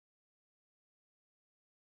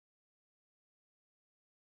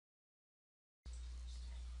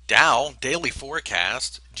Dow Daily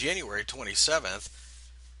Forecast, January 27th,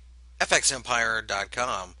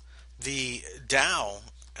 FXEmpire.com. The Dow,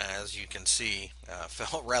 as you can see,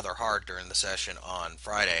 fell rather hard during the session on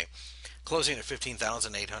Friday, closing at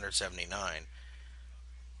 15,879.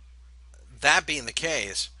 That being the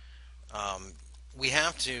case, we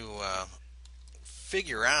have to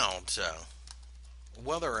figure out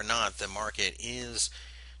whether or not the market is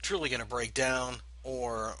truly going to break down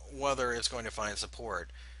or whether it's going to find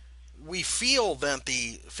support. We feel that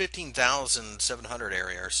the 15,700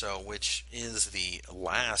 area or so, which is the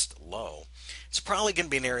last low, it's probably going to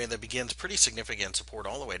be an area that begins pretty significant support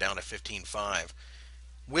all the way down to 15.5.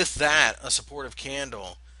 With that, a supportive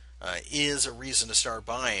candle is a reason to start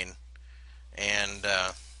buying, and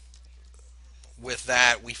with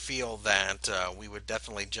that, we feel that we would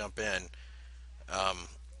definitely jump in. Um,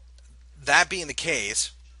 that being the case,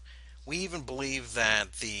 we even believe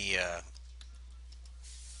that the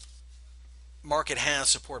market has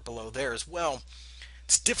support below there as well.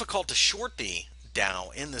 It's difficult to short the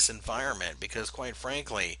Dow in this environment because, quite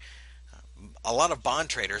frankly, a lot of bond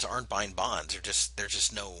traders aren't buying bonds. There's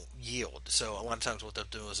just no yield. So a lot of times what they'll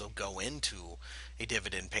do is they'll go into a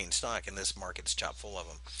dividend-paying stock, and this market's chock full of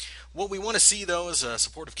them. What we want to see though is a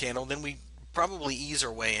supportive candle. Then we probably ease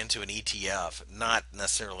our way into an ETF, not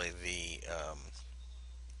necessarily the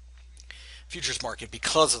futures market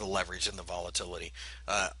because of the leverage and the volatility.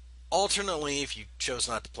 Alternately, if you chose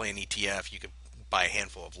not to play an ETF, you could buy a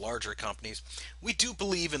handful of larger companies. We do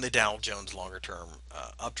believe in the Dow Jones longer term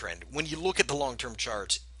uptrend. When you look at the long term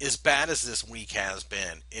charts, as bad as this week has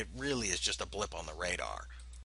been, it really is just a blip on the radar.